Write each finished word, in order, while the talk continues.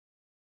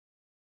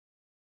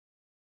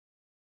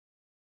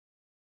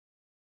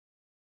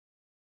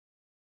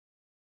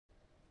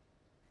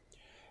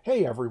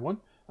Hey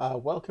everyone,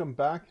 welcome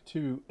back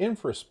to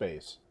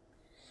InfraSpace.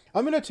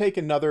 I'm going to take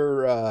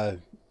another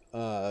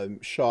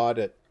shot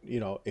at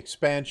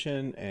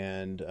expansion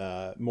and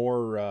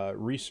more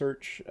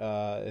research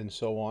and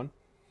so on,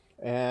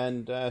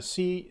 and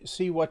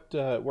see what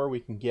where we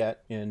can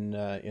get in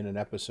an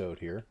episode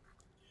here.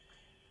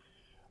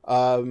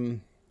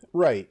 Um,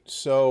 right,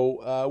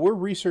 so we're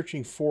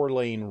researching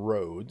 4-lane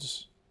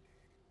roads.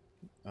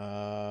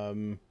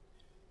 Um,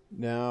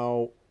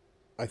 Now,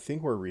 I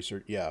think we're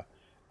research. Yeah.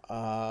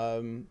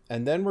 And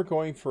then we're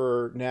going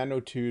for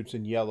nanotubes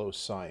and yellow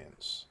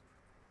science.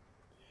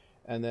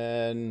 And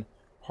then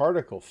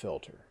particle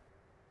filter.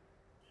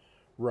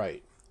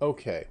 Right.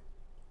 Okay.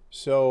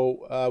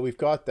 So we've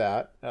got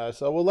that.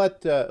 So we'll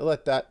let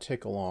that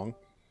tick along.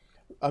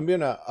 I'm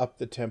gonna up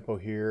the tempo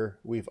here.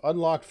 We've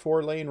unlocked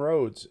 4-lane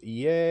roads.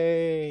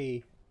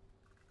 Yay!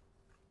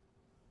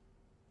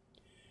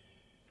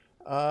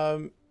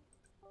 Um,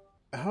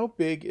 how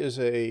big is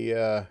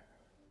a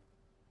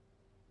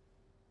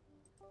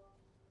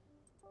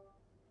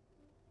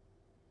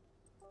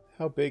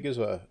how big is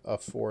a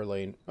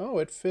 4-lane? Oh,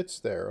 it fits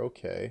there.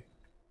 Okay.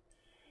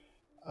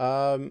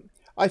 Um,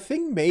 I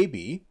think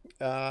maybe.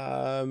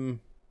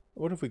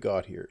 What have we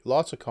got here?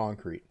 Lots of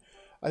concrete.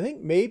 I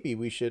think maybe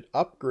we should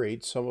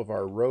upgrade some of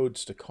our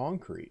roads to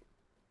concrete.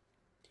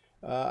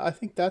 I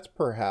think that's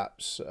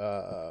perhaps.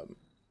 How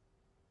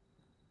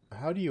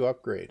do you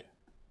upgrade?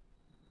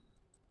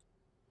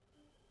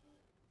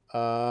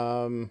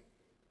 Um,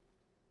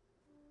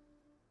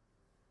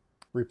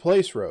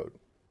 replace road.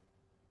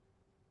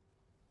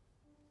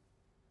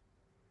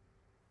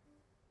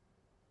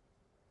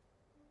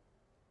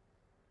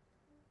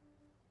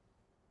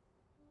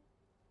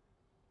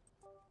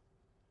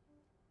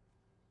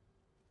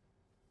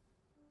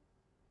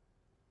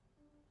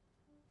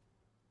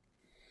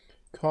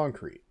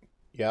 Concrete.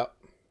 Yep.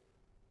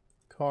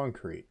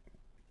 Concrete.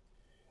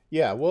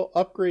 Yeah, we'll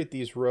upgrade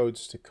these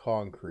roads to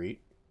concrete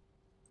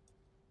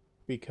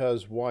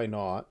because why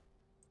not?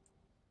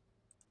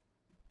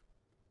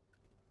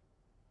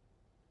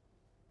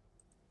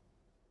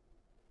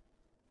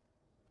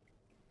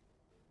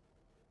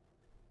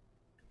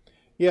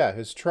 Yeah,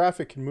 his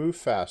traffic can move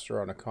faster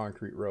on a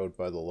concrete road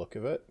by the look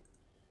of it.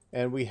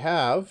 And we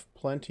have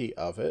plenty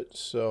of it,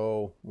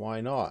 so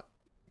why not?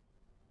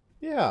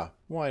 Yeah,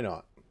 why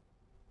not?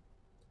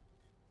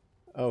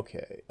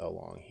 Okay,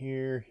 along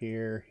here,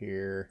 here,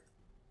 here.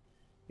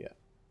 Yeah.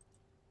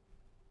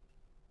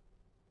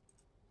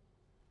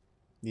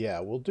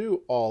 Yeah, we'll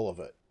do all of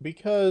it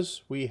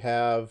because we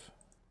have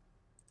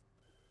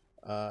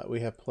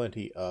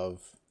plenty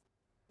of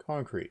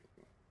concrete.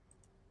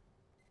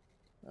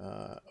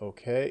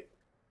 Okay.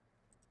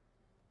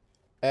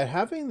 And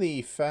having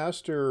the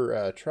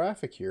faster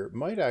traffic here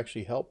might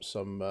actually help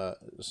some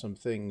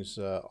things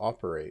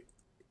operate.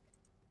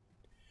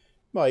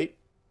 Might.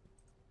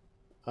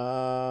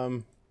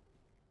 Um,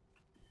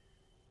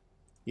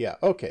 yeah,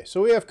 okay,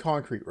 so we have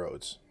concrete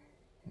roads.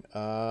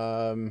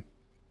 And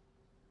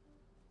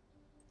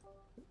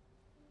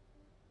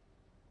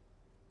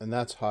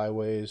that's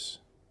highways.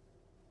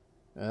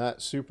 And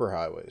that's super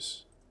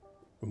highways.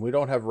 And we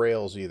don't have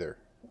rails either.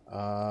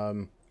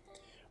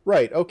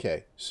 Right,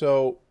 okay.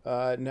 So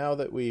now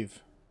that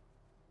we've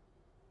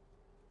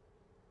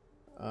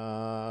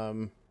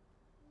um,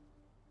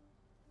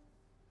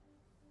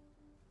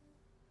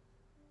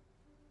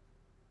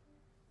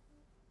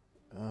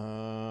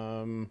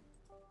 um,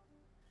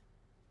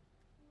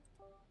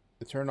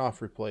 turn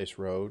off replace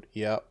road.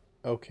 Yep.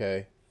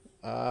 Okay.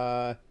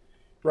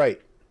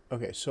 Right.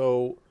 Okay.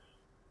 So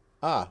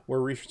we're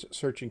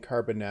researching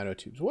carbon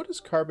nanotubes. What does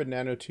carbon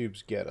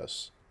nanotubes get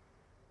us?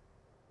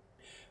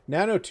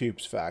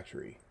 Nanotubes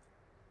factory.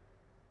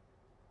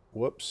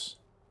 Whoops.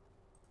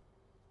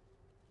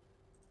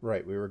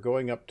 Right. We were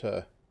going up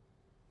to.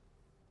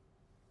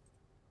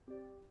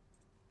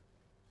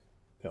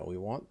 No, we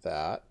want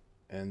that,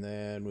 and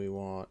then we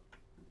want.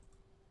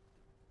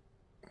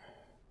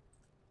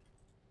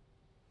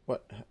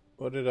 What?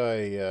 What did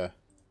I?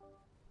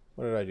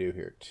 What did I do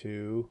here?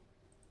 2,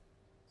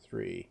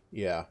 3.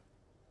 Yeah.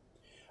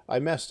 I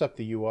messed up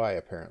the UI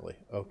apparently.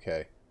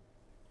 Okay.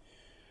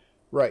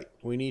 Right.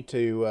 We need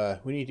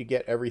to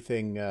get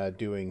everything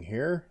doing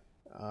here.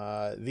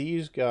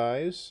 These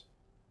guys.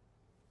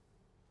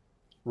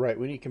 Right.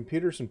 We need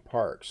computers and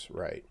parks.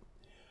 Right.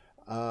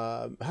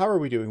 How are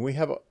we doing? We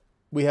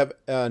have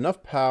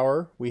enough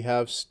power. We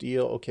have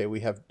steel. Okay.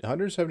 We have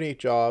 178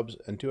 jobs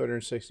and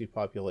 260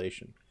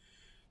 population.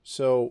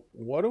 So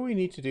what do we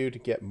need to do to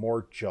get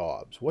more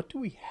jobs? What do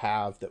we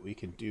have that we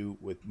can do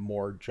with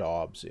more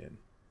jobs in?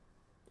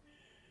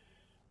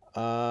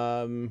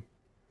 Um,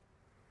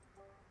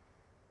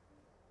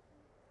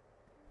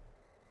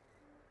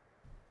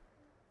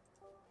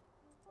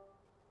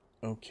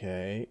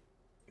 okay.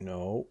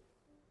 No.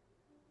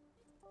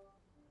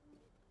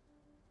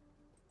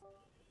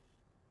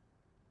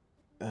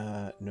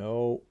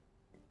 No.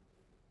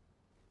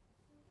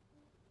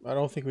 I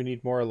don't think we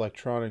need more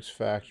electronics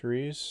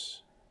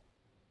factories.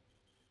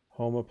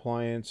 Home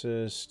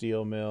appliances,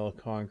 steel mill,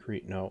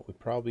 concrete. No, we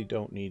probably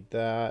don't need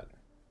that.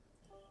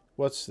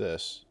 What's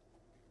this?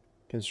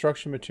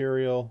 Construction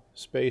material,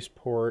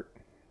 spaceport.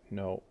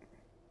 No.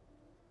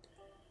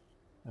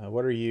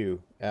 What are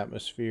you?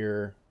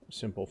 Atmosphere,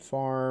 simple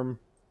farm,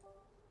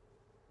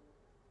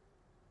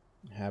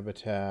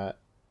 habitat,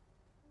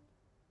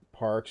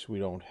 parks we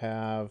don't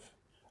have.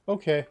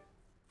 Okay.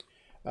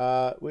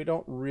 We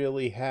don't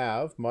really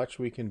have much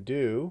we can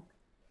do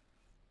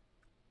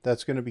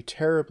that's going to be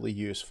terribly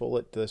useful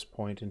at this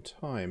point in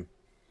time.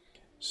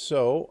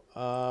 So,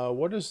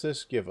 what does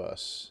this give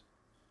us?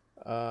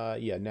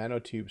 Yeah,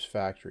 nanotubes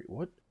factory.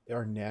 What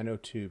are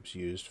nanotubes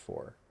used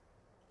for?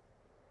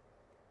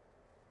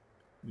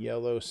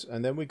 Yellow,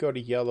 and then we go to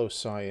yellow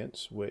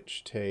science,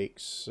 which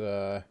takes,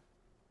 yeah.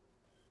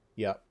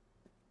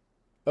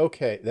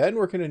 Okay, then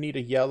we're going to need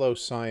a yellow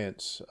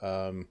science,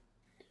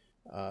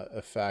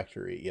 a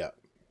factory, yeah.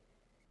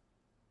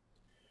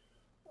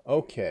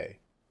 Okay.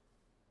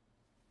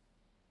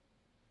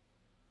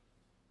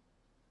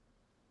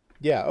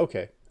 Yeah,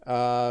 okay.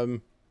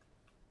 Now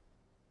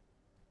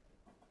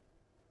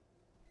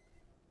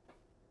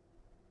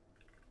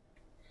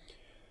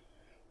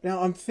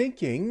I'm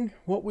thinking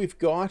what we've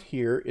got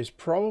here is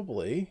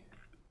probably...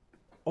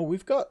 Oh,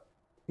 we've got...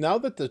 Now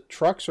that the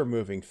trucks are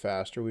moving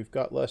faster, we've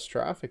got less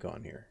traffic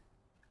on here.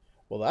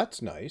 Well,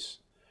 that's nice.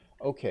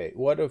 Okay,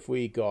 what have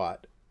we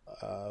got?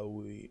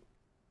 We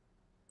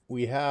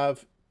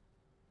have...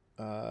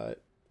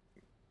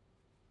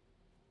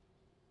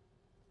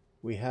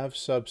 we have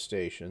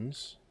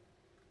substations.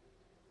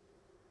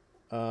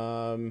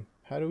 How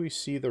do we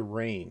see the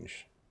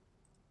range?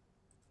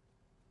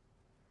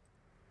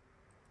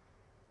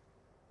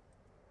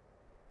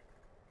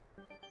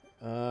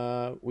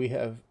 We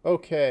have...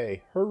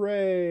 Okay,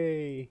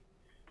 hooray!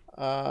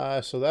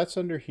 So that's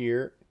under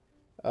here.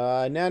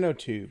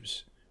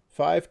 Nanotubes.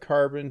 5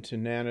 carbon to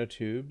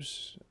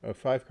nanotubes.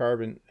 5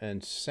 carbon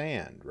and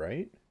sand,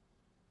 right?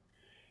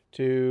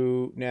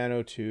 To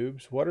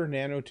nanotubes. What are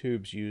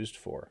nanotubes used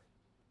for?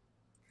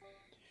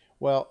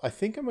 Well, I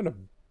think I'm going to...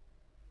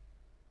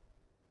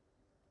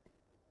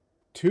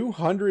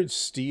 200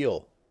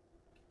 steel.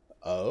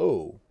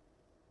 Oh.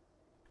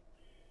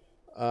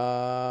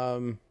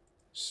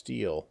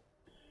 Steel.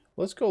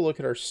 Let's go look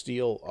at our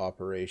steel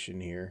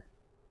operation here.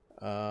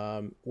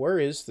 Where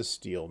is the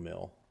steel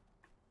mill?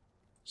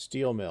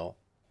 Steel mill.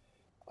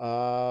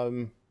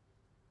 Okay,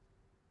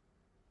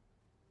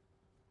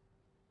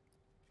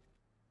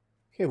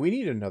 we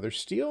need another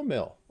steel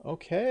mill.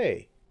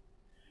 Okay.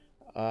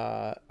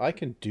 I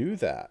can do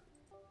that.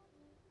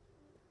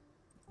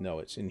 No,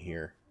 it's in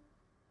here.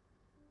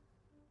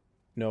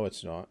 No,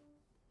 it's not.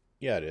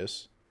 Yeah, it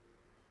is.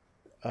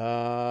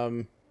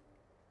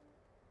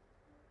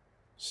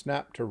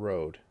 Snap to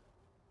road.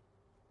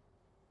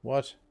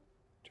 What?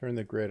 Turn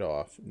the grid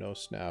off. No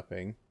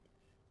snapping.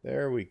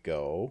 There we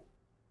go.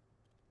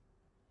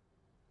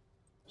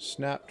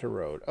 Snap to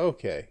road.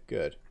 Okay,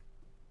 good.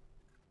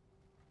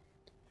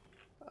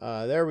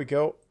 There we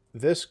go.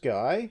 This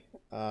guy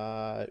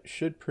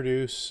should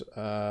produce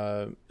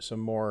some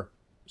more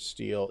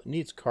steel. It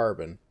needs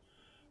carbon.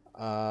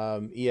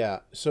 Yeah,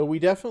 so we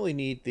definitely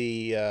need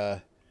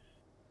the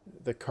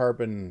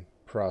carbon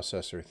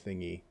processor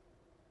thingy.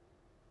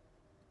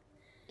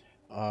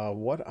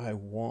 What I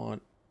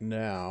want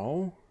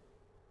now...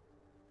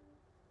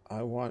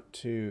 I want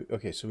to...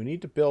 Okay, so we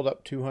need to build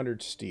up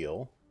 200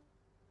 steel.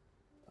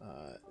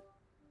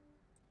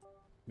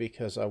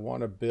 Because I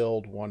want to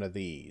build one of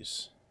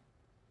these.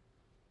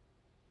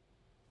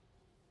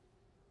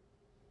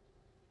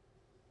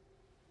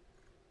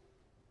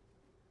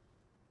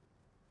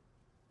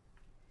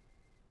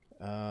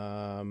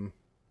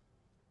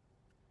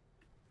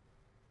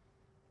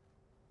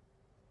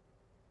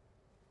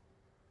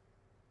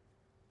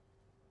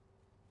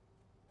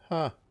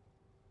 Huh.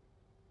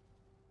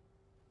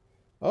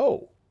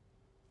 Oh.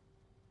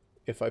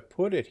 If I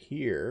put it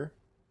here...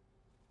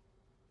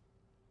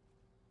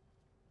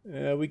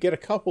 we get a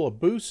couple of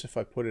boosts if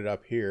I put it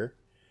up here.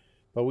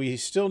 But we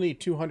still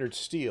need 200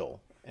 steel.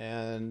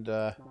 And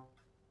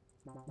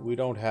we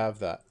don't have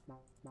that.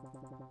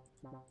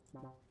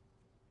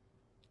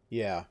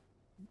 Yeah.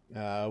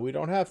 We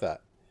don't have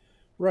that.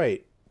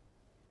 Right.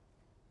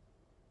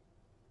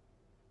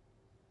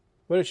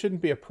 But it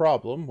shouldn't be a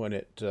problem when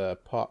it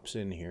pops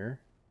in here.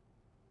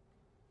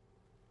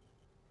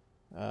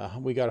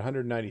 We got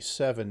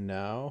 197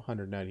 now.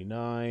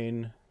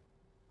 199.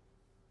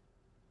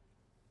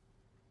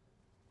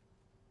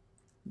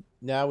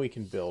 Now we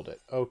can build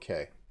it.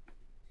 Okay.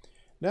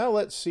 Now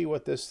let's see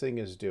what this thing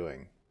is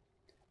doing.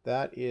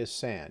 That is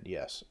sand.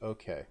 Yes.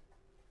 Okay.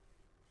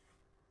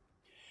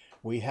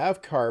 We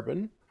have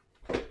carbon.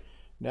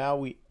 Now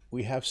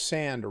we have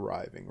sand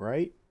arriving,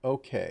 right?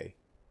 Okay.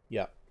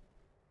 Yep.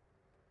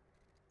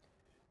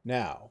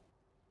 Now.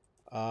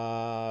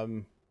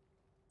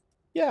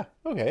 Yeah,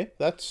 okay.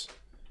 That's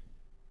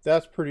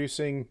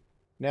producing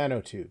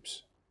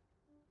nanotubes.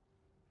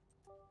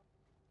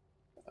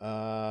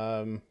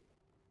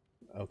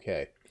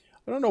 Okay.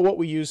 I don't know what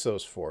we use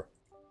those for.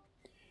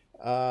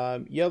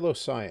 Yellow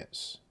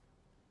science.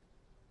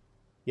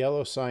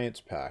 Yellow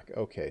science pack.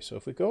 Okay, so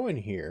if we go in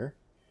here,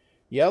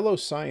 yellow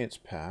science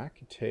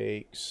pack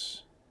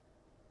takes...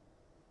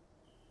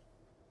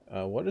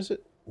 what is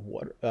it?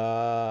 What?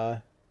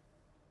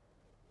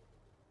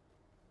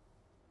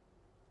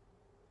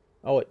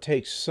 Oh, it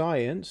takes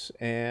science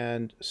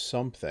and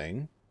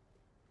something.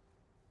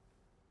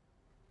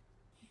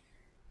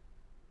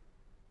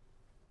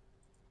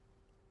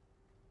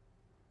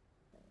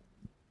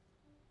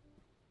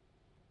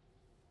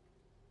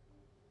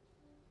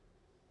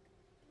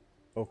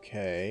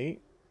 Okay.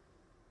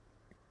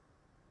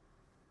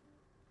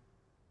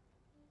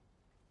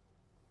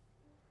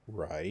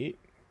 Right.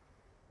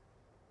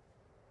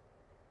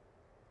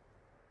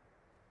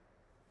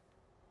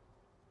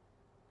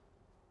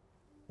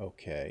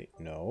 Okay,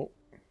 no.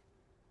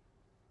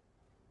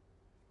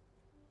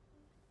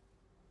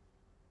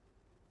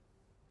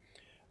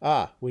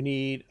 Ah, we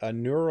need a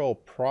neural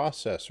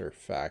processor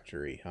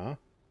factory, huh?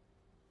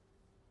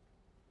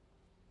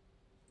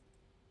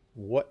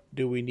 What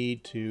do we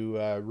need to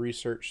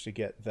research to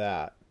get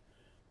that?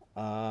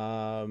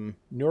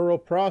 Neural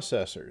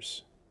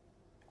processors.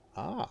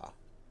 Ah.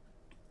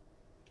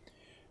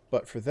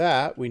 But for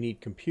that, we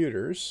need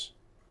computers.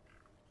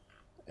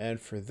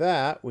 And for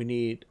that, we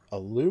need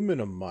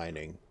aluminum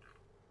mining.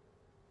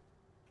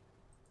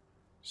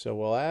 So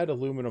we'll add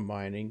aluminum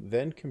mining,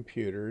 then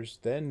computers,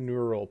 then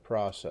neural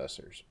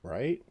processors,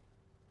 right?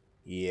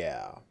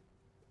 Yeah.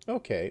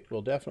 Okay,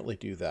 we'll definitely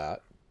do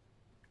that.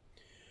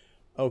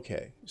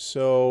 Okay,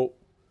 so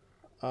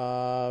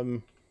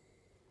now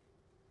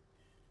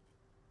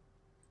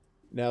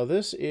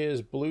this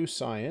is blue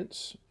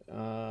science.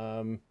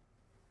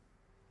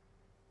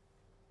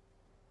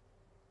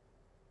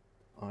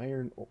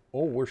 Iron.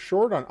 Oh, we're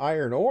short on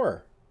iron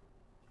ore.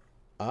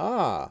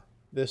 Ah,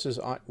 this is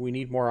we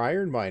need more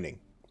iron mining.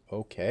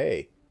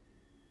 Okay.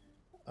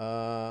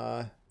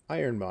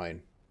 Iron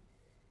mine.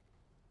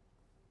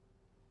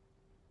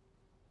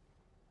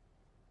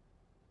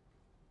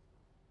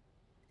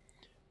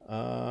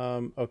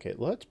 Okay,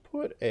 let's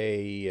put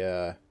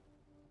a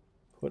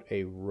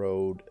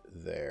road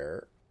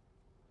there.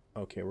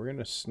 Okay, we're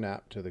gonna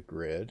snap to the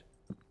grid.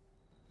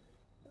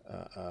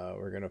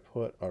 We're gonna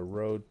put a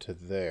road to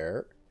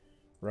there,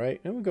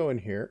 right? And we go in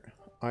here,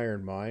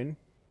 iron mine.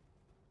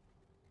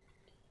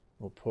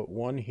 We'll put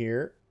one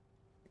here,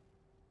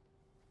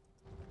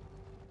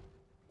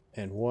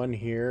 and one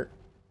here,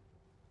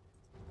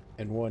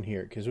 and one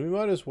here, because we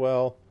might as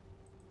well.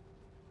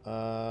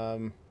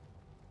 No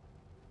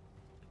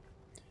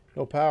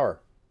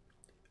power.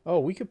 Oh,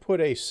 we could put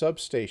a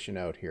substation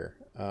out here.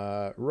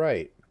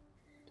 Right.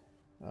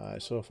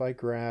 So if I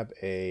grab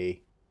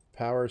a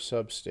power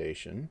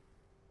substation,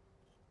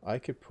 I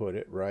could put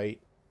it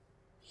right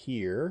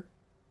here,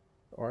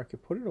 or I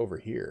could put it over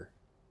here.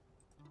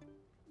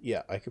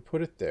 Yeah, I could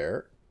put it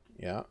there.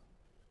 Yeah.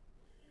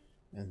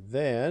 And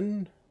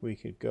then we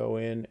could go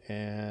in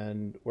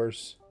and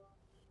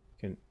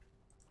can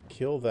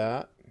kill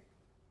that.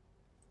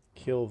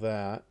 Kill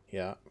that.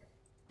 Yeah.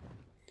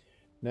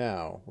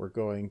 Now we're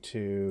going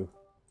to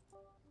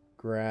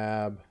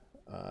grab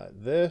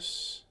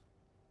this.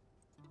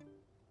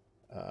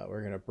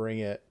 We're going to bring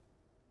it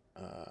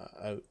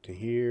out to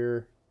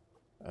here,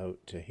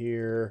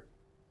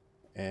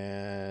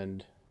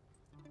 and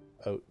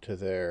out to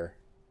there.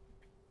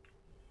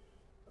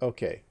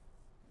 Okay.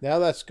 Now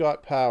that's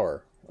got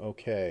power.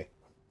 Okay.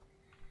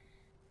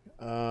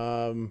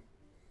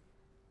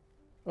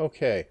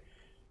 Okay.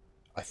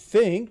 I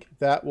think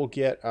that will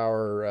get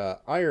our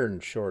iron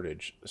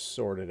shortage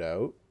sorted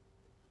out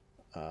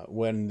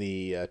when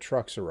the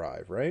trucks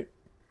arrive, right?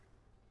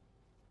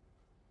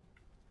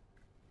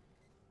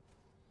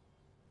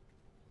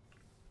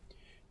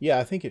 Yeah,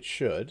 I think it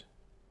should.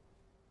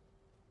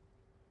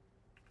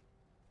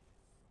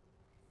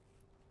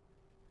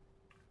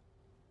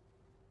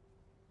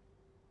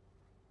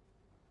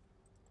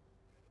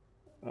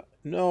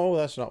 No,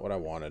 that's not what I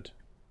wanted.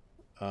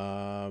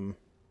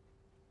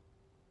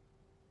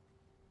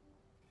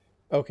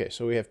 Okay,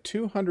 so we have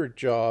 200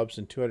 jobs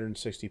and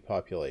 260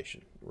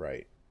 population,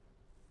 right?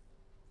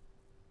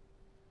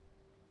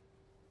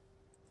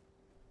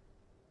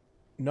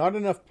 Not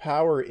enough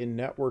power in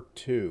network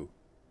 2.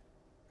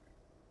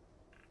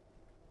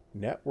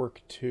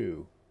 Network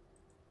 2.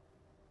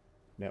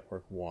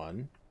 Network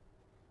 1.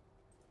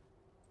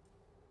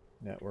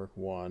 Network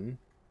 1.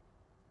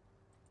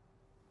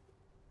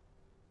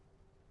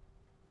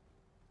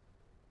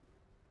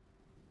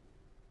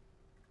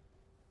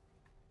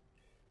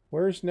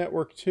 Where's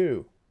network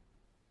 2?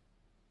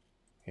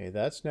 Okay,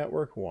 that's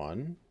network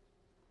 1.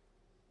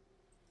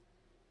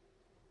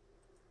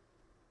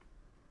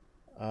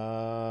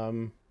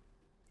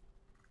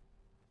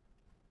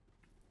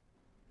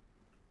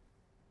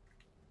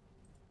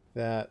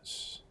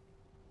 That's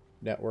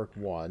network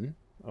 1.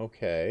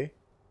 Okay.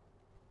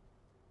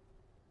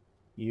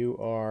 You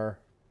are...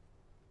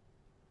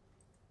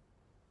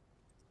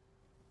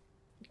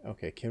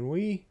 Okay, can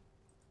we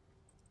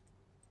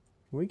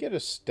get a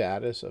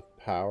status of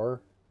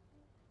power?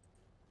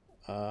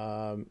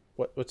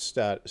 What's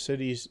stat?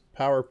 Cities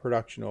power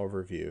production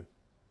overview.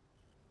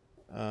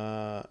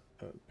 Uh,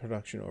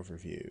 Production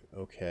overview.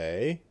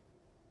 Okay.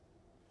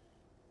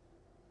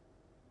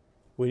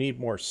 We need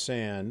more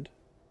sand.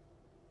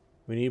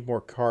 We need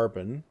more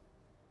carbon.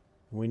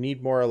 We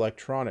need more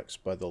electronics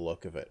by the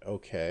look of it.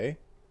 Okay.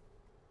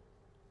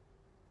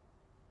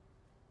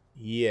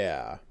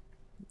 Yeah.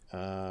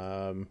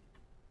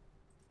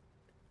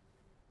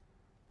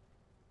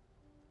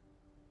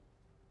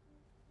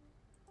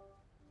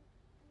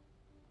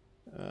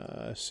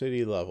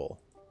 City level.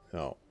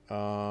 No.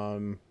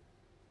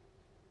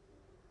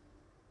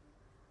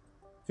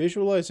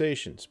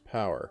 Visualizations.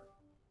 Power.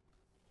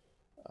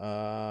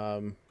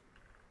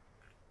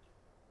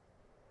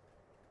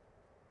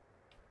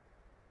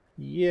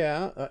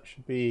 Yeah, that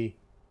should be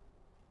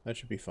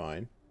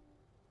fine.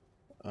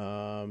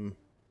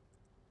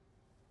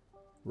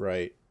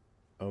 Right.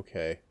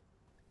 Okay.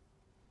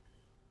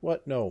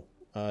 What? No.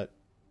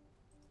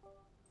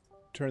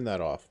 Turn that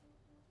off.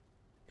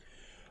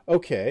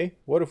 Okay,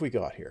 what have we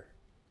got here?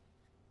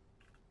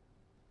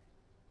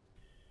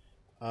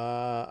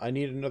 I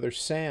need another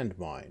sand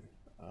mine.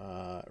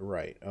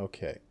 Right,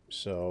 okay.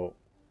 So,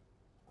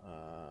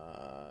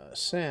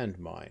 sand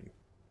mine.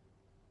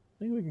 I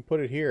think we can put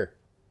it here.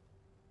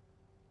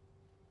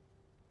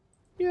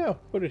 Yeah,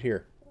 put it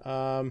here.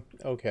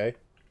 Okay.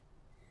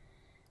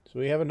 So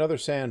we have another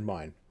sand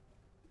mine.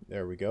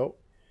 There we go.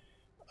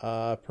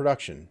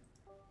 Production.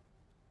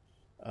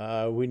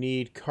 We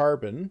need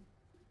carbon.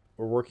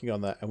 We're working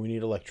on that, and we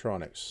need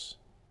electronics.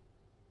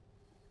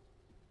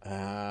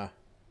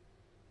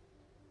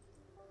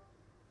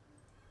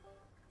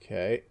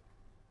 Okay.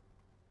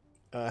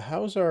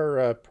 How's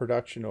our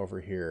production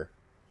over here?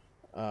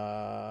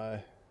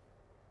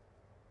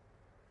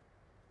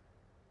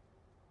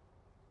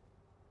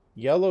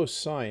 Yellow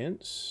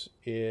science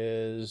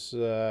is...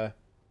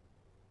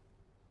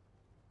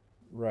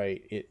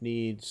 right, it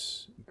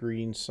needs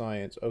green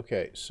science.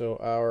 Okay, so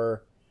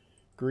our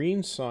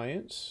green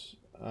science...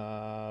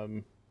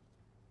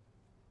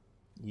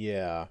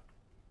 yeah.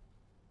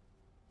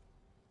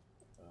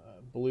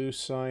 Blue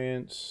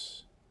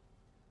science...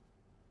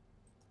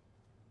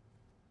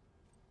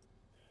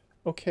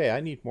 Okay, I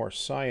need more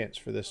science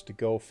for this to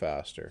go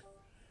faster.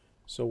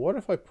 So what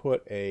if I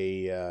put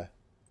a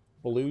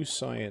blue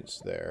science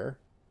there?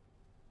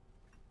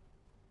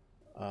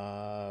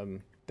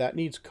 That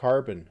needs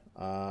carbon.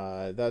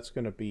 That's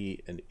going to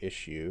be an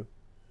issue.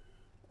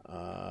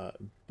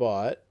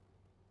 But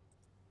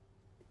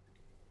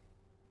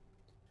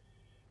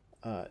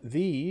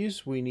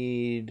these we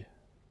need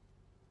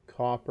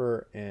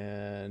copper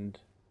and...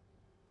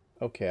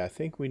 Okay, I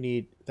think we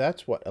need...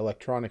 That's what?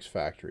 Electronics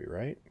factory,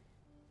 right?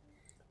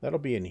 That'll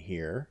be in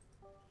here.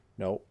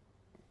 Nope.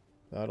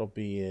 That'll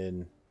be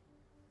in...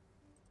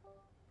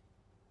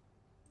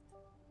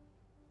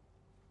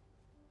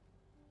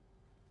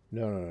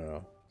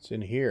 No. It's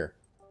in here.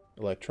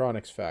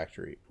 Electronics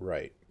factory.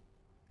 Right.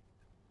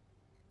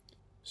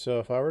 So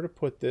if I were to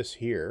put this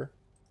here...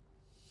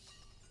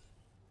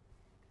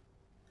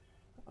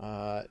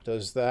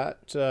 does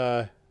that...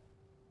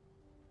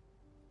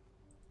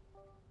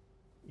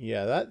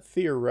 yeah, that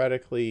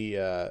theoretically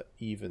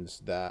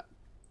evens that.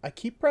 I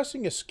keep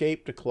pressing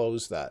escape to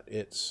close that.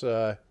 It's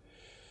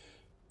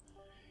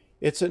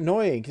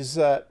annoying because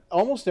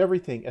almost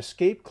everything,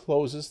 escape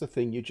closes the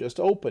thing you just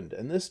opened,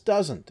 and this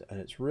doesn't, and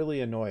it's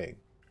really annoying.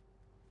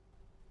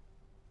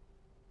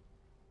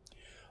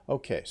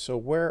 Okay, so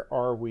where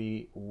are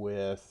we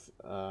with...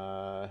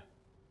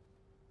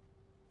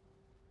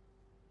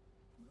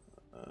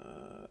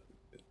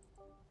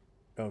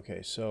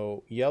 okay,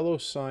 so yellow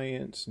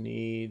science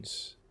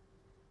needs...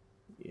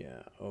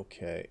 Yeah,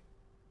 okay.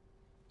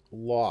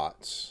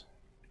 Lots.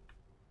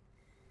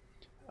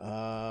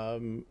 I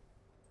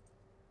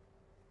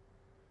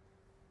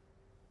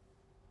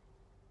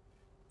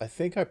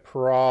think I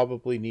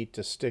probably need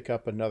to stick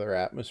up another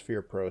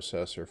atmosphere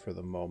processor for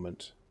the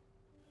moment.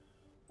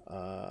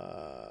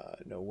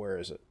 No, where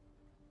is it?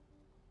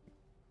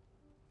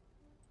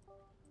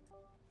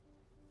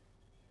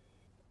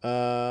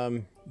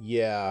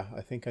 Yeah,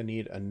 I think I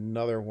need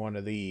another one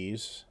of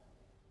these.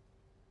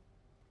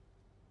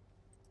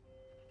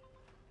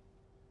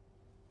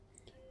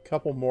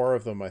 Couple more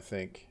of them, I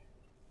think.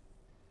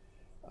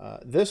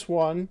 This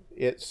one,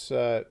 it's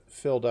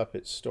filled up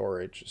its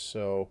storage,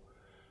 so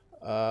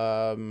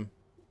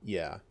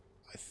yeah,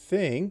 I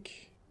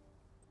think...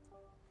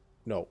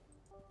 No,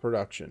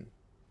 production.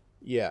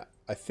 Yeah,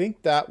 I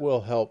think that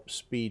will help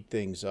speed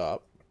things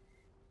up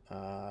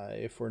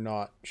if we're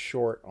not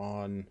short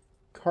on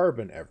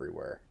carbon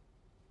everywhere.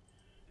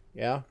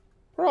 Yeah,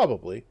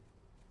 probably.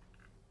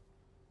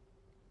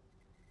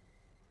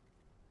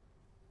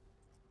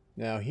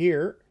 Now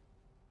here...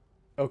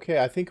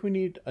 Okay, I think we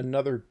need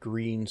another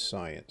green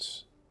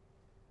science.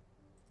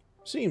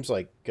 Seems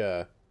like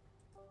the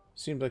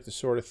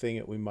sort of thing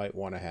that we might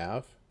want to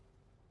have.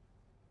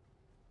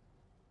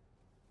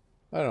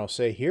 I don't know,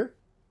 say here?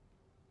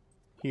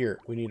 Here,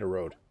 we need a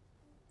road.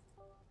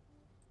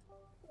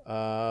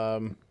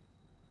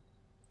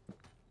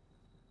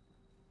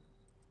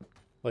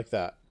 Like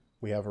that.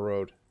 We have a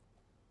road.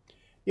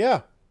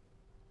 Yeah.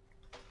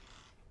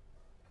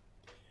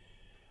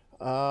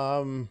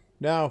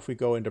 Now if we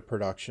go into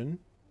production,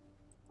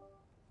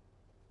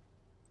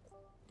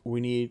 we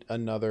need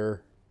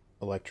another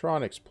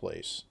electronics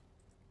place.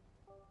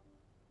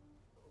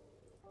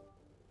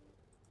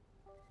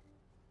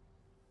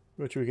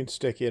 Which we can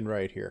stick in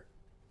right here.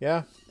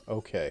 Yeah?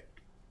 Okay.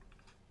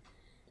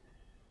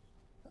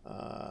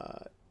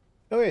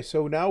 Okay,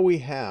 so now we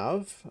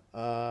have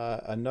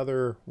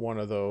another one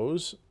of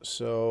those.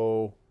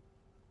 So,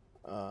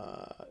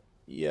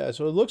 yeah,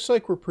 so it looks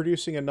like we're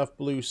producing enough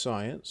blue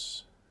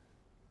science.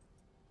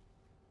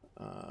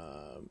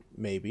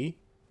 Maybe.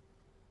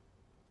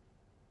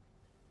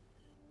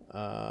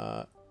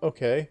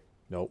 Okay.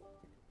 Nope.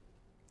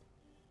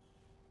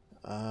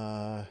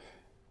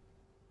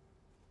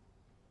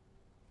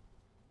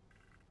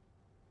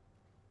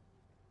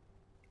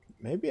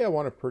 Maybe I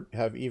want to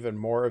have even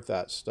more of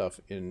that stuff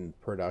in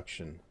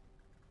production.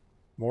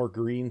 More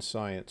green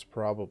science,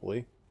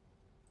 probably.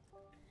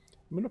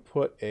 I'm going to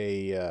put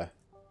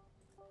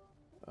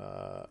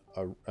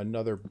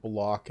another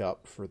block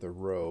up for the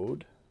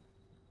road.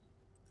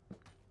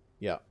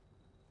 Yeah.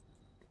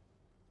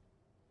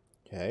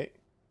 Okay.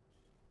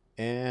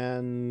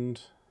 And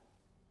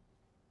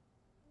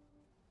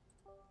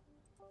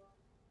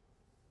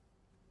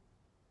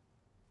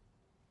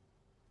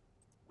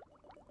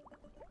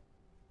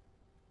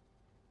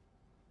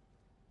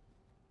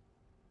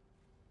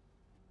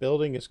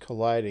building is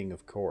colliding,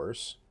 of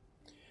course.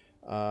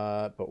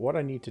 But what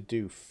I need to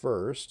do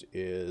first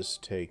is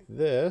take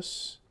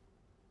this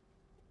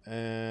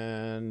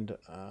and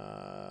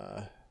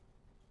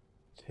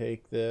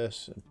take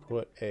this and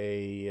put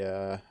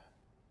a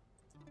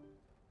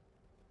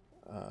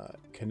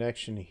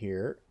connection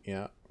here.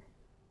 Yeah.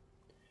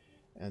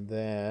 And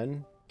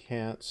then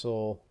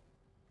cancel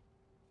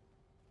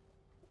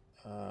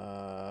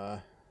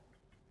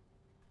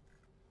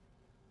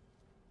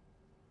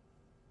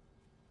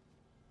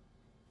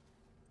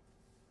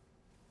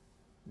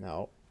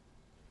no.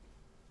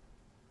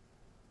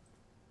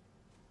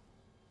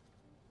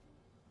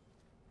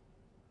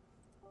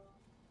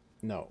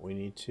 No, we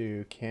need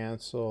to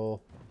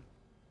cancel.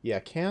 Yeah,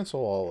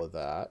 cancel all of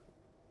that.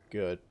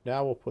 Good.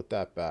 Now we'll put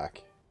that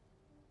back.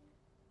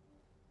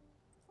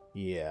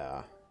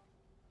 Yeah.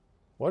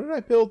 What did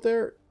I build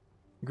there?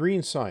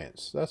 Green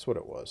science. That's what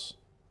it was.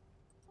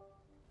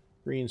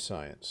 Green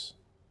science.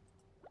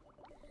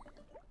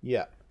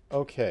 Yeah.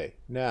 Okay.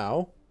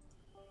 Now,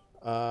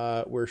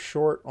 we're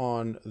short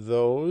on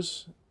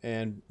those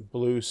and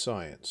blue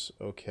science.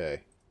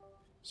 Okay.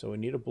 So we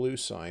need a blue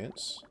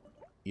science.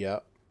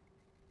 Yep.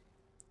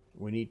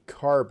 We need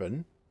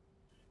carbon.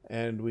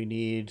 And we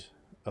need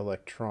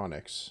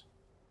electronics.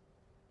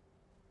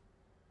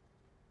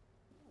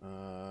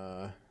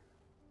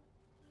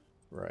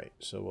 Right.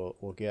 So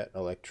we'll get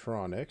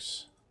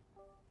electronics.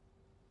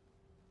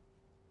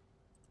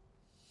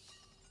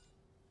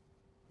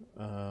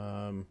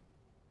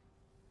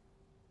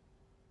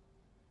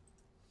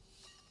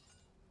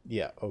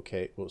 Yeah,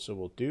 okay. Well, so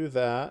we'll do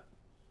that.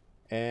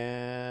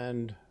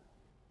 And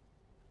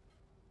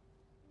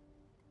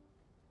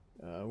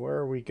where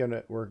are we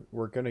gonna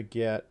we're gonna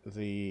get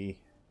the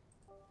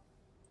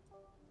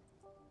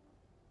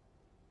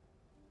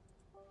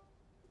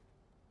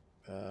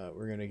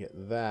we're gonna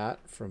get that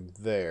from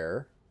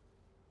there.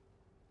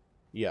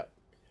 Yep.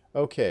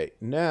 Okay,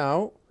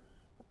 now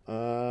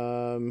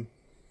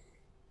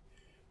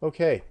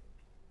okay.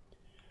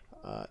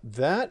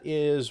 That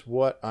is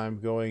what I'm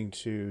going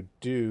to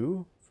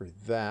do for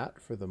that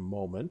for the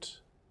moment.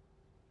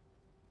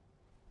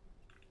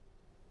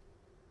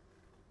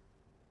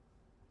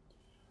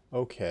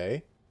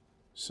 Okay,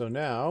 so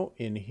now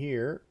in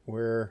here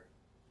we're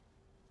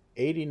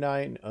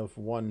 89 of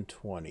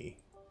 120.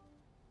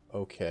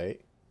 Okay.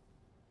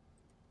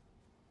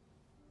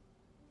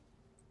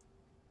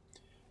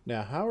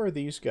 Now how are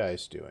these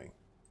guys doing?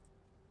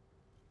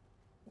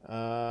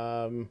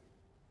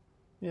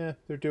 Yeah,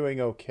 they're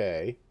doing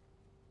okay.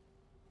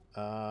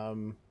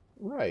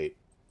 Right.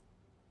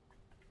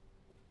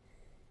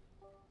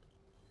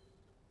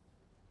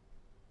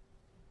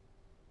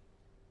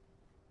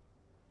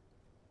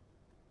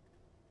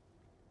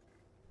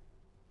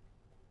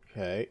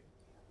 Okay.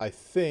 I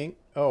think...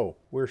 Oh,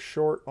 we're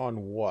short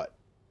on what?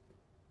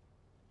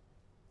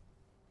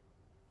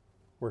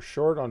 We're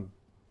short on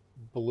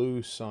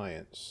blue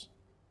science.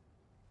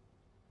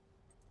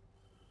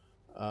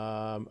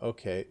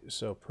 Okay,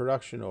 so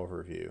production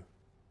overview.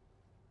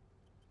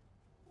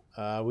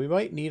 We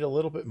might need a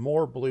little bit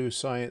more blue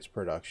science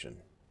production.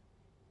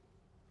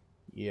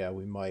 Yeah,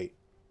 we might.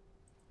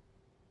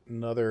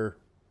 Another...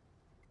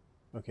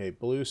 Okay,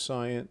 blue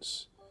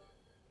science.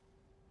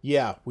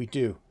 Yeah, we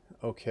do.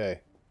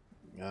 Okay.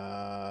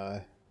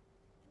 No,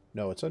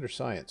 it's under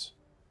science.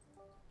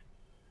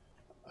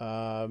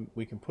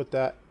 We can put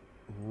that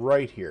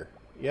right here.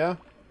 Yeah?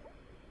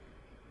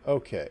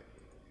 Okay.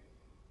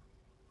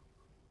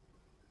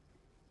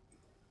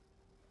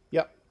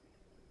 Yep.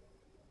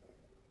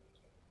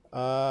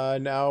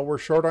 Now we're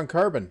short on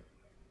carbon.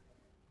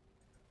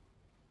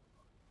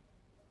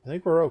 I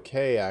think we're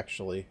okay,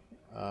 actually.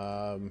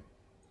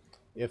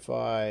 If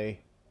I...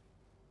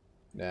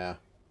 Nah.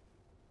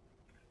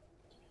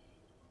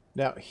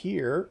 Now,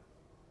 here...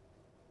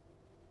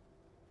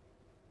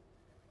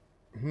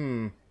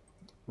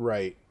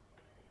 Right.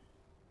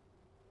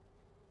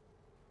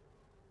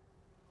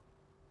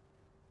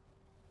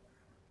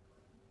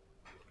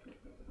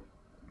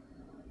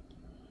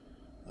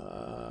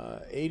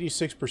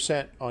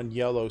 86% on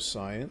yellow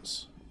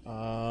science.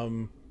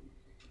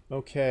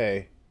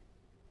 Okay.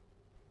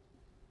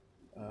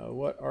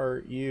 What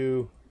are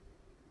you...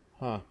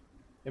 Huh.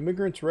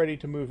 Immigrants ready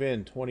to move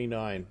in,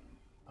 29.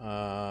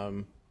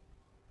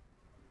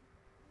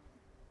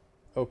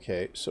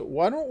 Okay, so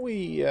why don't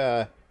we...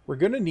 we're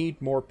going to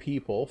need more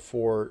people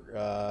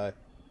for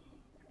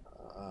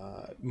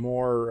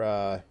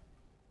more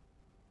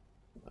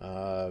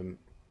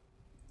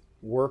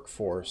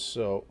workforce.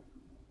 So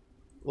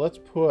let's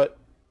put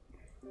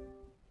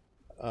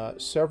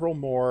several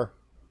more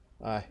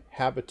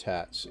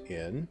habitats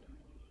in.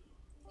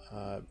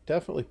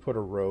 Definitely put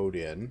a road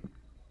in.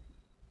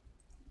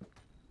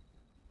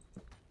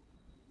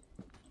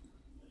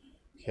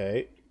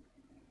 Okay.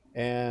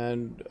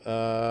 And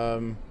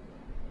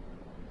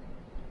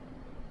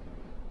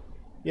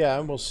yeah,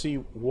 and we'll see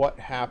what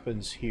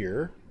happens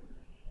here.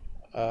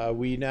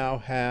 We now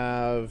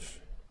have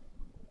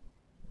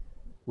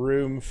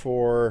room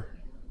for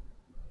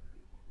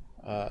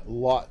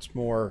lots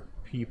more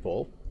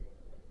people,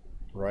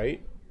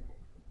 right?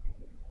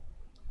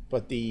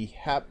 But the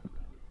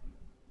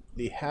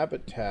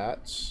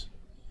habitats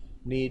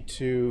need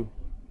to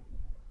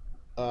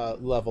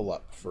level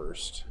up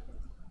first.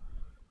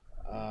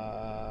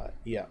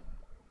 Yeah.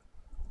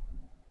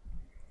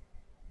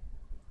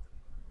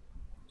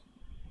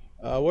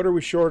 What are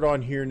we short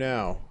on here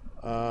now?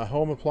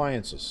 Home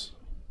appliances.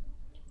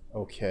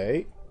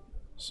 Okay.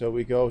 So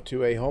we go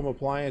to a home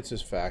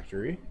appliances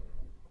factory.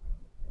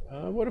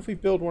 What if we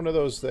build one of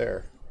those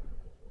there?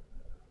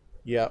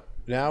 Yep.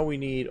 Now we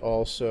need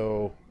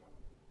also...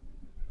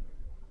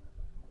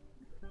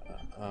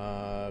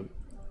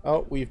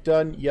 oh, we've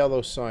done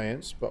yellow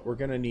science, but we're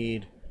going to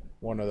need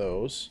one of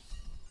those.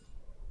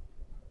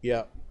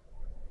 Yep.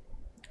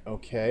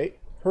 Okay.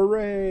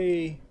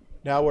 Hooray!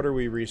 Now what are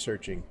we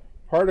researching?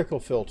 Particle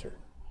filter.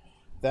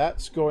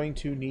 That's going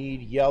to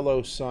need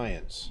yellow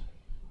science.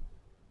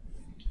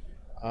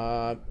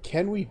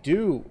 Can we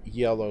do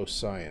yellow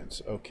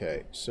science?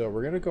 Okay, so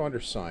we're going to go under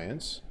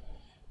science.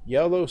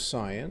 Yellow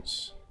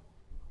science.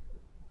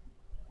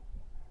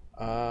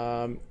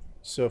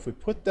 So if we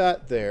put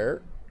that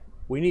there,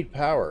 we need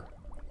power.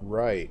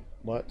 Right.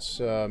 Let's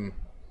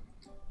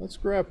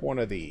grab one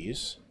of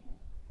these.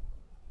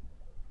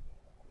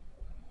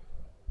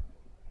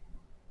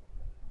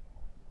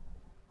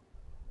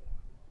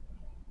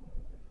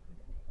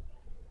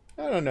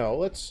 I don't know.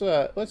 Let's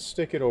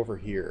stick it over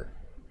here.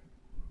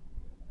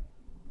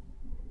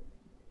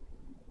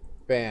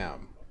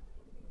 Bam.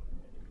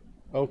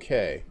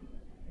 Okay.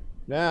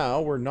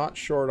 Now we're not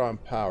short on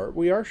power.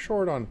 We are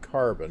short on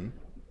carbon.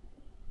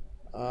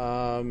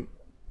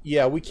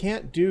 Yeah, we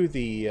can't do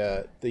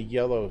the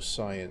yellow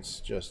science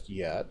just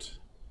yet.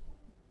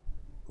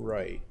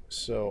 Right.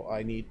 So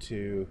I need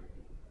to.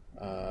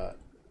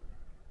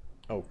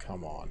 Oh,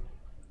 come on.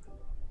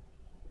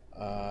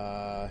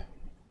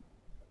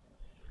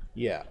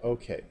 Yeah.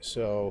 Okay.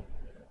 So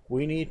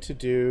we need to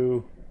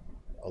do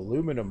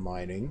aluminum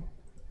mining.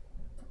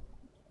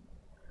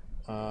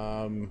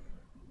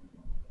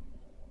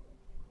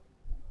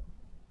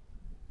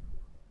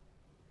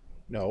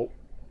 No.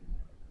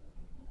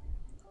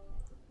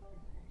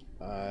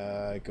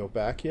 Go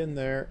back in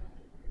there.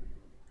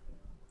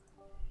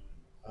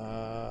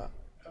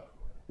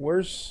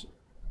 Where's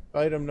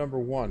item number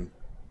 1?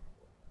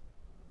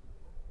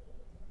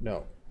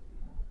 No.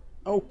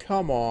 Oh,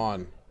 come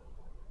on.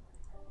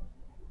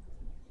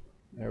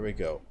 There we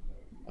go.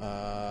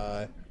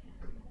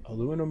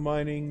 Aluminum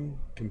mining,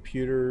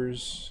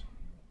 computers,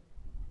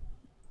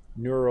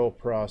 neural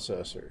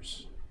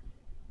processors.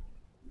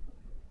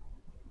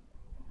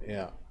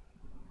 Yeah.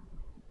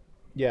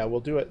 Yeah,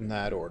 we'll do it in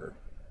that order.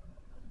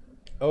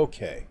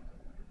 Okay.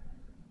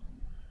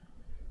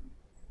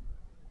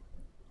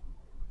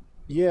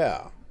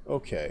 Yeah,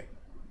 okay.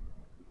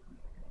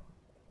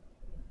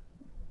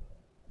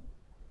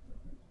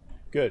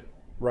 Good.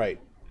 Right.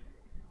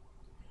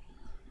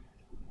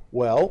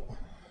 Well,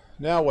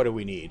 now what do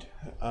we need?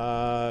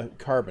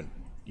 Carbon.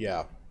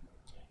 Yeah.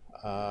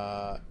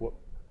 What?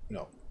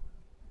 No.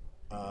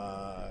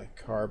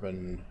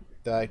 Carbon.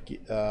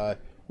 That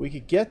we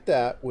could get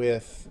that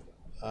with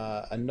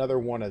another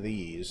one of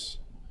these,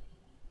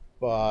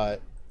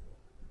 but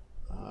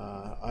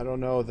I don't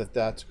know that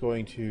that's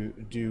going to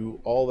do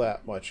all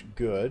that much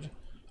good.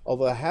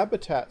 Although the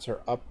habitats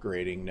are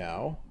upgrading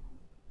now.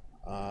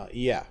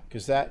 Yeah,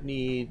 because that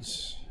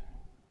needs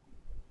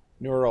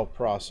neural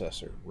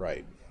processor,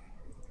 right.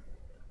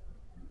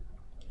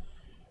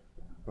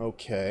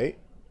 Okay.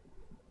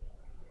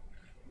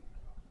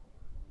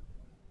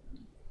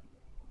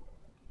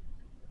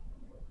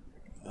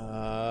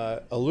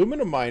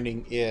 Aluminum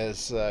mining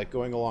is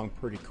going along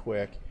pretty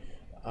quick.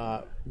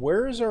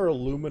 Where is our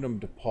aluminum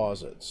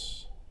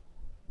deposits?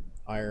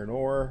 Iron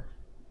ore,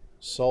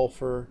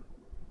 sulfur,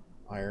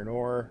 iron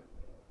ore,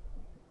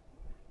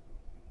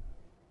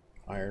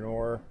 iron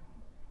ore,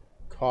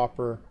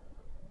 copper,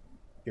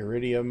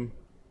 iridium,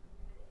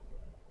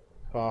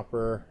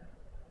 copper,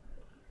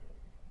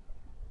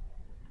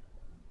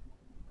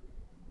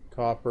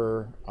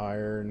 copper,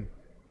 iron,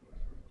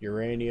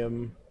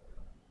 uranium,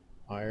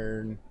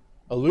 iron,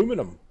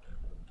 aluminum.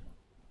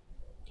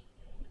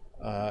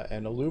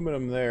 And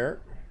aluminum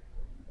there.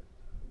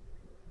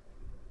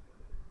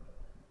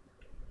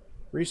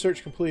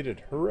 Research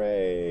completed.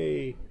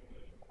 Hooray!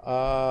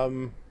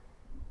 Iron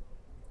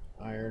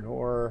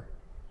ore,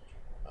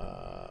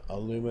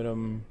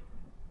 aluminum.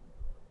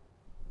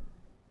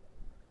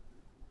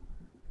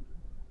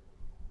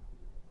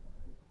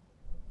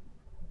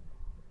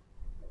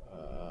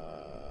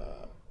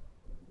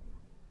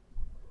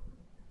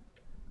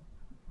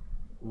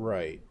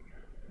 Right.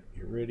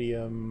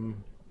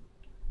 Iridium.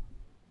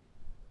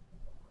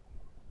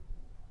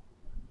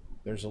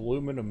 There's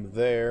aluminum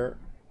there.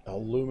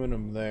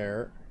 Aluminum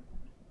there.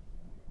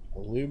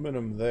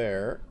 Aluminum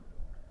there.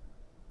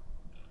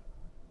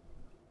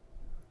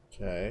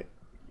 Okay.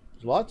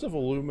 There's lots of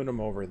aluminum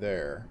over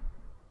there.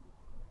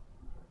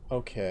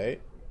 Okay.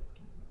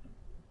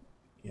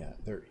 Yeah,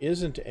 there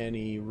isn't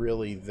any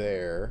really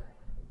there.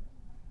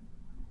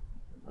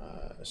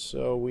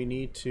 So we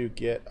need to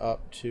get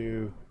up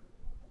to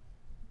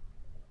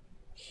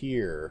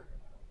here.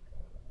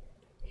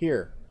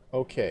 Here.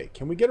 Okay.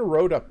 Can we get a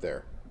road up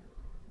there?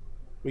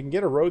 We can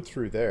get a road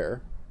through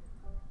there.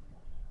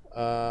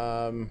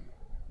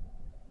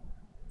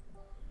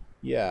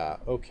 Yeah,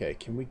 okay.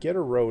 Can we get a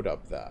road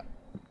up that?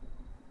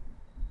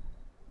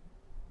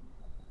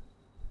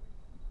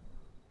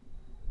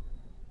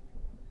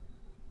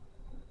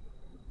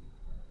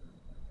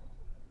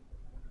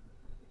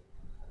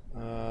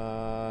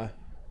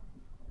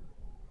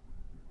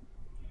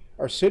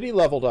 Our city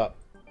leveled up.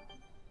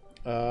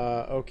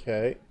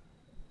 Okay.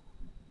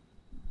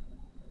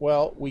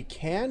 Well, we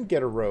can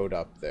get a road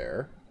up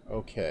there.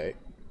 Okay.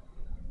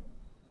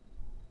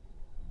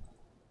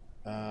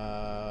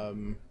 I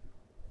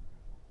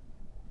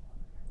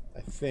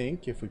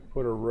think if we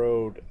put a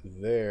road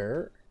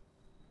there,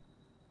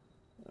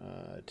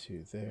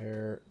 to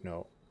there,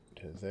 no,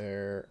 to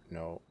there,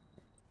 no,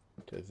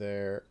 to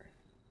there,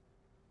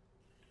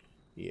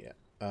 yeah,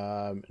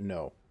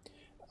 no,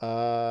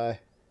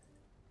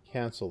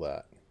 cancel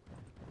that.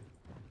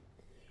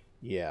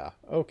 Yeah,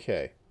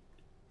 okay.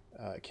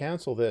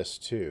 Cancel this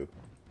too.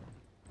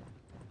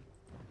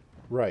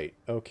 Right,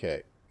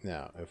 okay.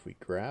 Now, if we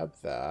grab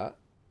that,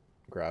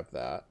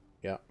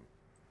 yeah.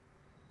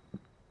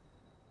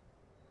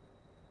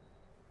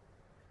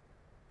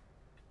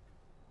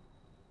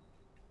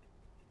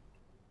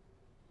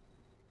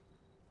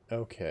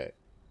 Okay.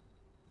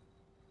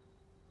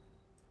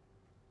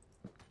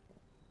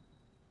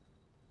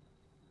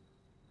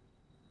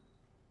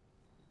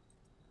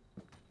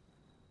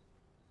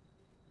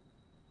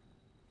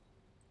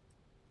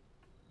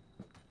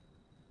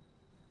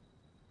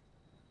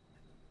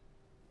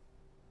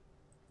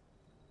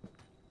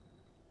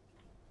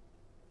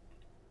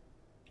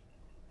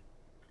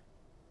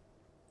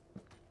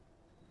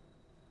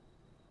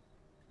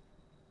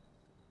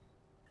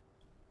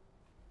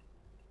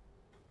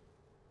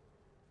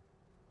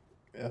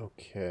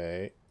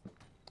 Okay.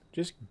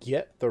 Just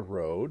get the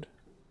road.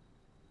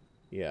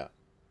 Yeah.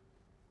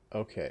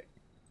 Okay.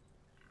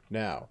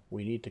 Now,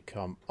 we need to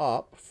come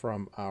up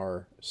from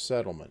our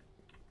settlement.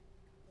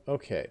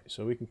 Okay,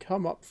 so we can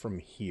come up from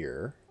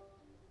here.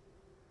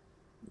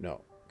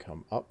 No,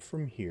 come up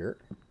from here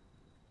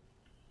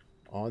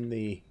on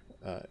the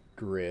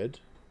grid.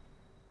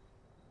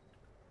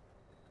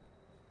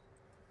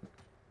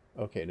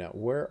 Okay, now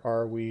where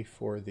are we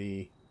for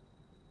the...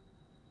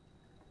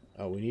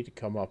 Oh, we need to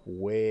come up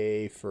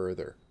way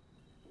further.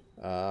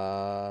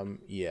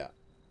 Yeah.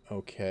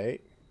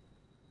 Okay.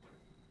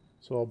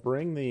 So I'll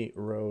bring the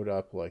road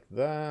up like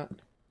that.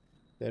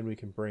 Then we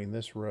can bring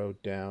this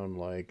road down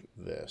like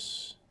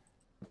this.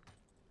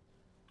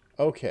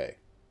 Okay.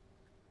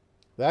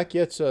 That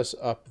gets us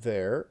up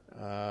there.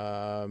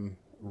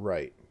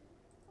 Right.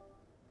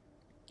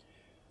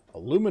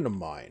 Aluminum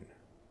mine.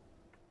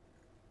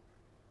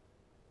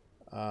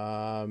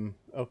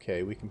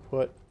 Okay, we can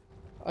put...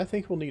 I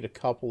think we'll need a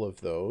couple of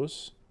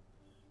those.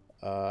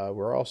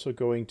 We're also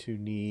going to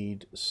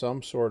need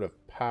some sort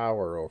of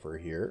power over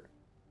here.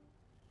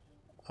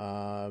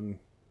 One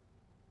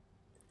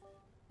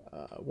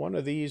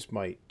of these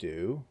might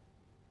do.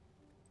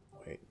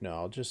 Wait, no,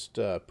 I'll just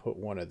put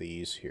one of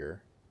these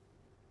here.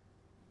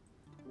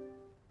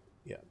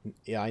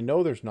 Yeah, I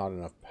know there's not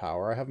enough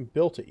power. I haven't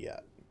built it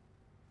yet.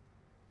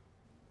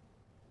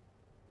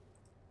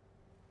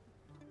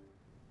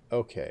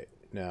 Okay,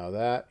 now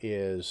that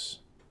is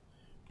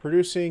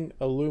producing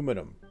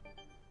aluminum.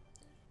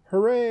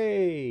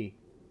 Hooray!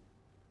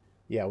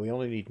 Yeah, we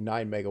only need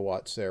 9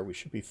 megawatts there. We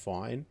should be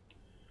fine.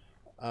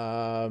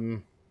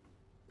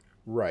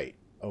 Right,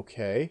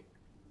 okay.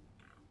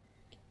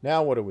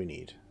 Now what do we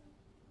need?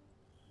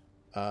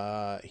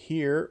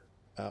 Here,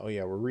 oh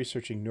yeah, we're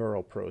researching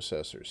neural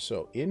processors.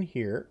 So in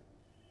here,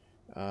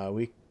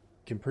 we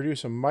can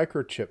produce a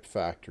microchip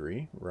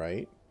factory,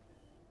 right?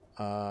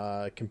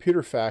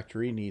 Computer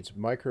factory needs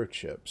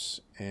microchips.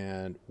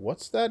 And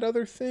what's that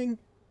other thing?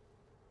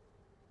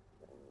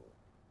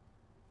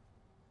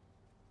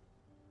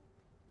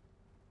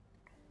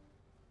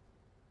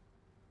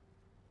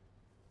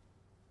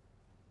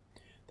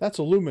 That's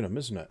aluminum,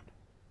 isn't it?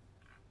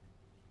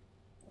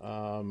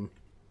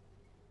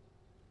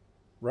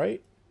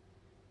 Right?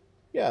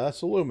 Yeah,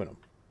 that's aluminum.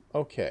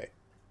 Okay.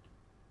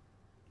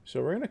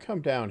 So we're going to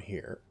come down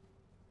here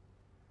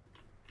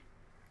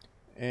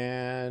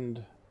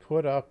and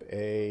put up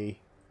a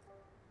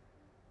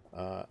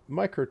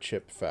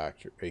microchip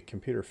factory, a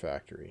computer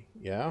factory.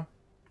 Yeah?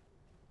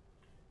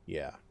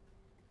 Yeah.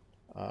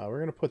 We're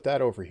going to put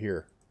that over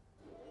here.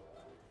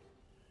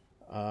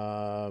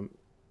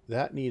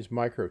 That needs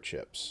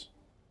microchips.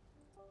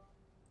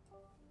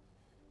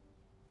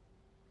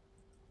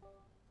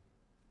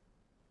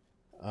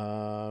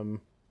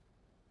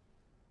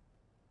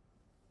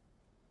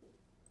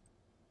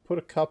 Put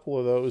a couple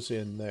of those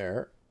in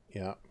there.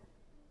 Yeah.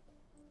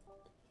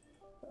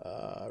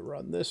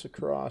 Run this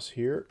across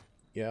here.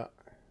 Yeah.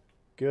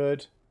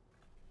 Good.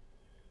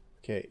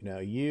 Okay, now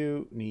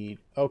you need...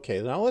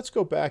 Okay, now let's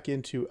go back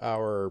into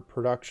our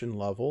production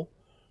level.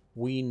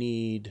 We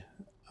need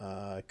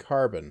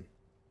carbon.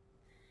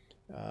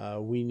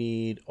 We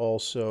need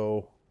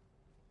also...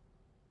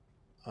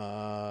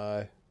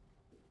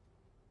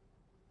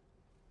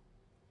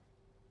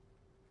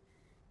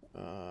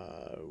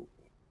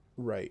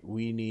 right,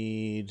 we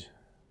need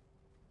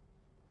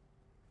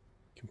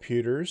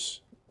computers,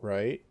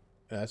 right?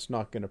 That's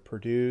not going to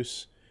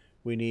produce.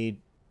 We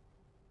need...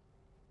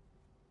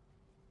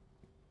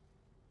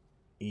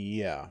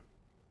 Yeah.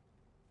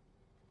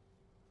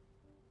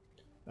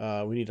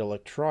 We need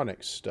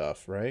electronic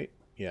stuff, right?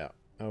 Yeah,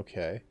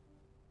 okay.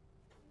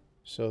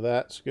 So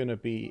that's going to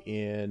be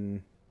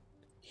in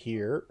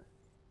here.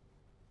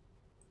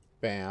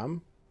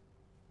 Bam.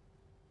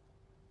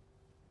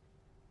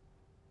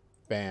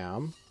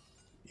 Bam.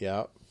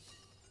 Yep.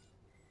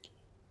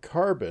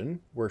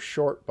 Carbon, we're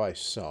short by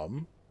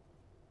some.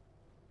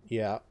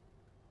 Yeah.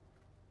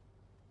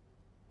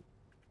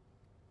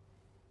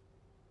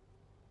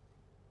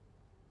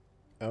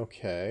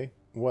 Okay.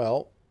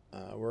 Well,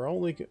 we're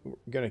only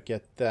going to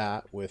get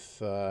that with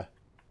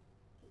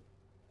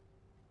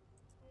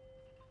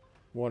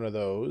one of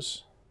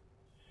those.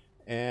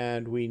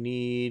 And we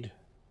need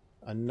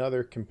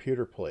another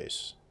computer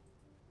place.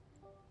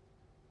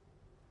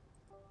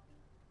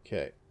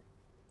 Okay.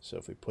 So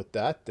if we put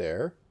that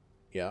there,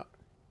 yeah.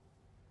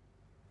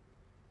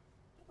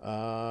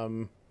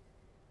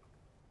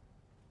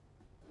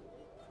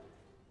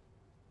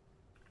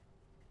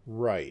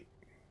 Right.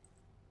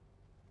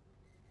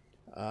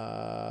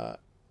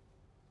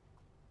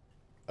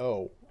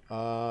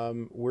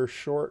 We're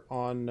short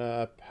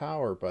on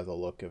power by the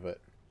look of it.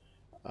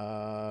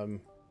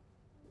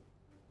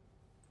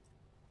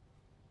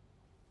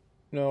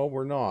 No,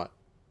 we're not.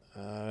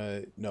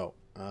 No.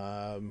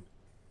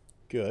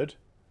 Good.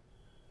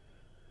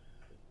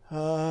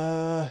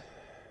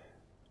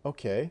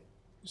 Okay.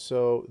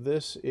 So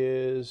this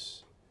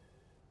is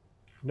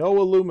no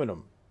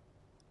aluminum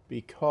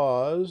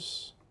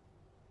because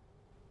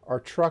our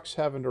trucks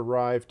haven't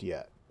arrived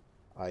yet.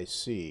 I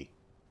see.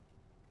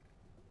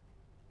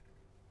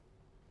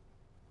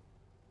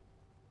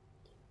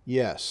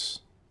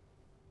 Yes.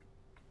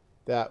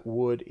 That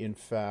would, in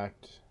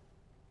fact,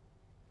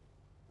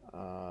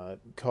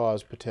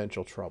 cause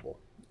potential trouble.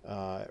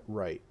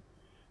 Right.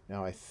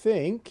 Now, I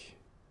think,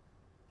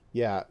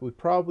 yeah, we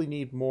probably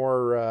need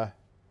more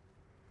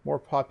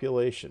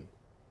population.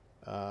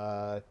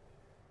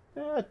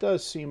 It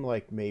does seem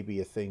like maybe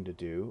a thing to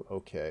do.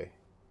 Okay.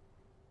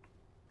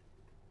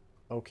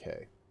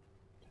 Okay.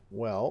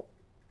 Well,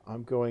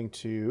 I'm going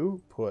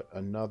to put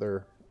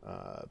another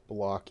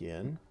block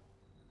in.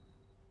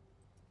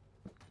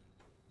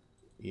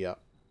 Yep.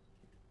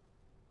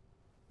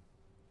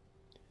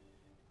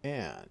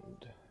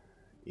 And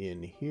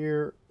in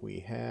here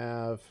we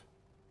have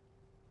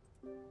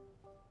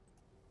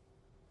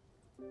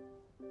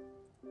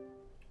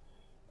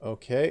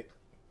okay.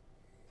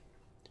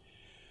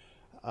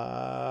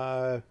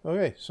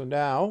 Okay, so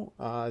now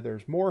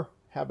there's more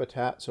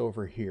habitats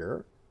over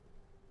here.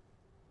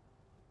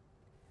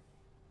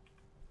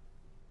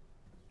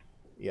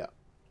 Yeah.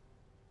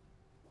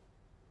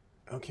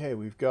 Okay,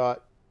 we've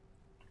got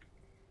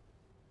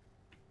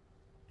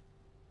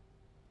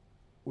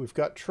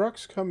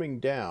trucks coming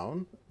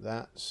down.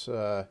 That's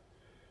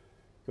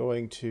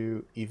going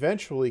to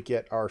eventually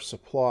get our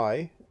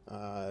supply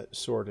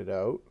sorted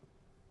out.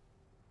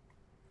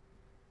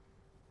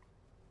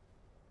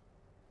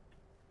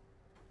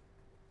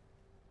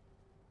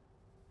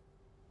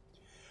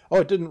 Oh,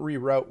 it didn't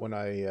reroute when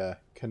I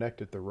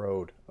connected the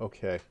road.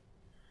 Okay.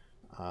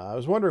 I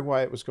was wondering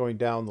why it was going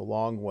down the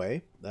long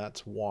way.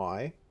 That's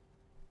why.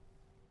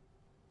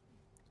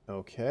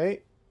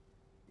 Okay.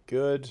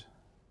 Good.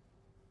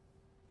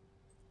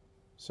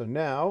 So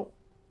now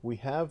we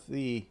have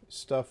the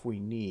stuff we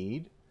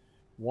need.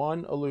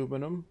 1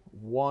 aluminum,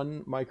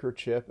 1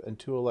 microchip, and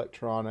 2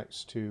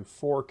 electronics to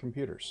 4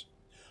 computers.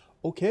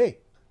 Okay,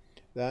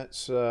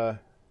 that's well,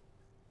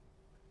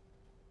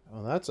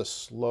 that's a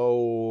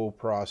slow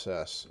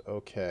process.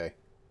 Okay,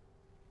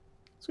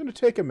 it's going to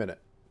take a minute.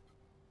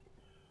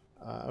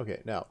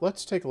 Okay, now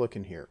let's take a look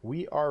in here.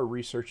 We are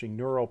researching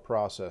neural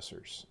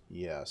processors.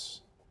 Yes,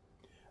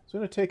 it's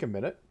going to take a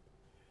minute.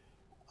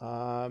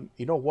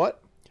 You know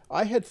what?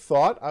 I had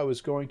thought I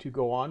was going to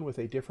go on with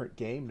a different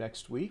game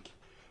next week,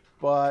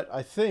 but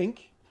I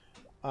think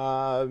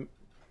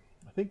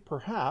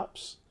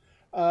perhaps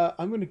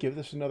I'm going to give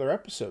this another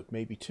episode,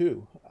 maybe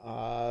 2.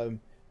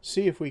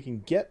 See if we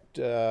can get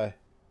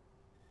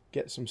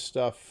some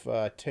stuff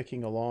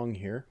ticking along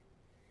here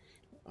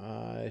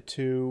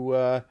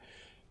to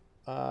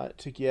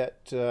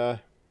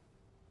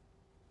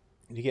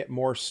get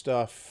more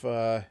stuff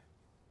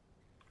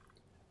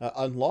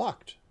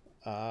unlocked.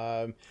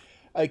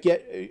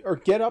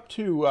 Get up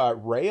to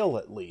rail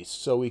at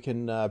least, so we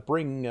can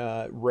bring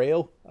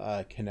rail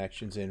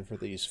connections in for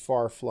these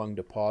far-flung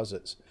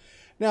deposits.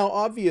 Now,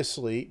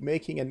 obviously,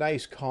 making a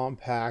nice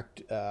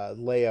compact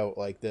layout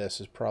like this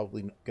is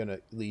probably going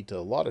to lead to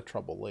a lot of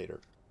trouble later.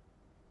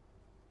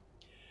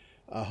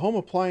 Home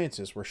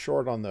appliances, we're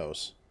short on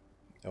those.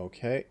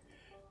 Okay,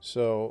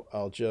 so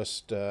I'll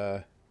just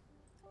go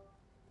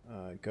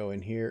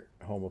in here,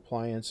 home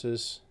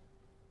appliances.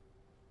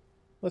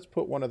 Let's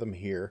put one of them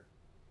here.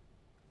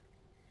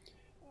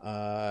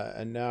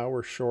 And now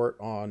we're short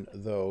on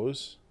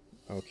those.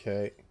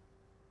 Okay,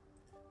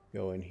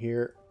 go in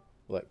here,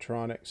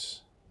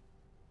 electronics.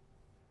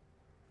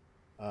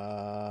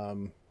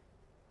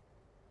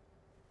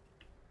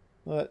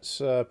 Let's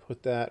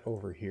put that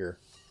over here.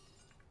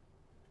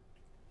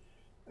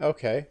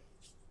 Okay.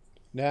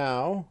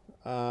 Now,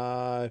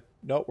 no,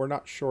 we're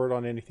not short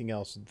on anything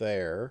else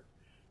there.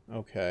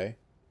 Okay.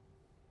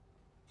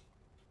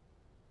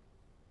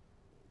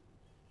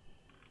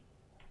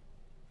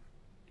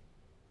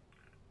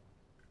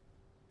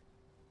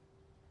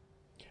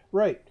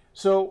 Right.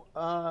 So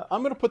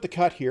I'm going to put the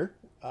cut here.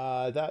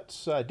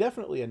 That's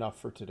definitely enough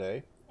for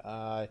today.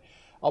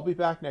 I'll be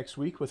back next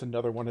week with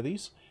another one of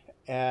these,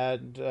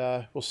 and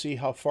we'll see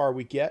how far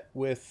we get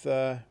with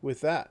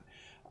that.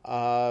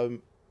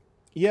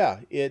 Yeah,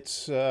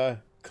 it's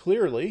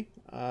clearly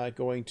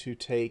going to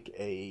take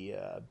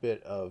a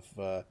bit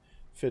of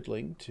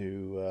fiddling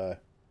to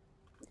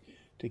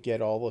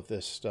get all of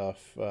this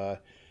stuff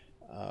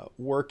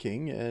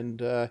working.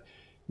 And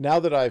now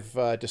that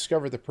I've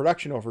discovered the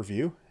production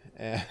overview,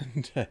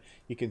 and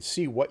you can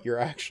see what you're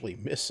actually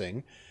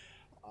missing,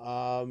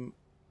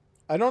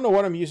 I don't know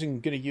what I'm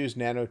going to use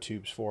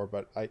nanotubes for,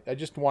 but I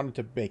just wanted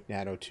to make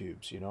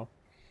nanotubes, you know.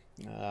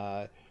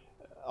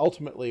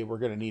 Ultimately, we're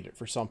going to need it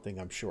for something,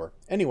 I'm sure.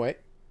 Anyway,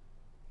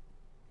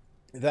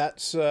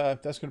 that's going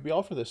to be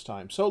all for this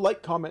time. So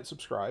like, comment,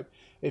 subscribe.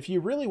 If you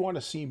really want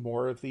to see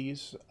more of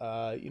these,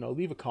 you know,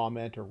 leave a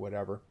comment or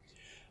whatever.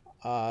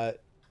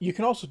 You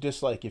can also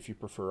dislike if you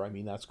prefer. I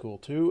mean, that's cool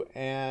too.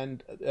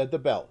 And the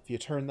bell. If you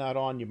turn that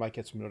on, you might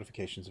get some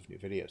notifications of new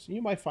videos. And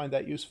you might find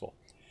that useful.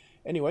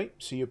 Anyway,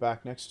 see you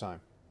back next time.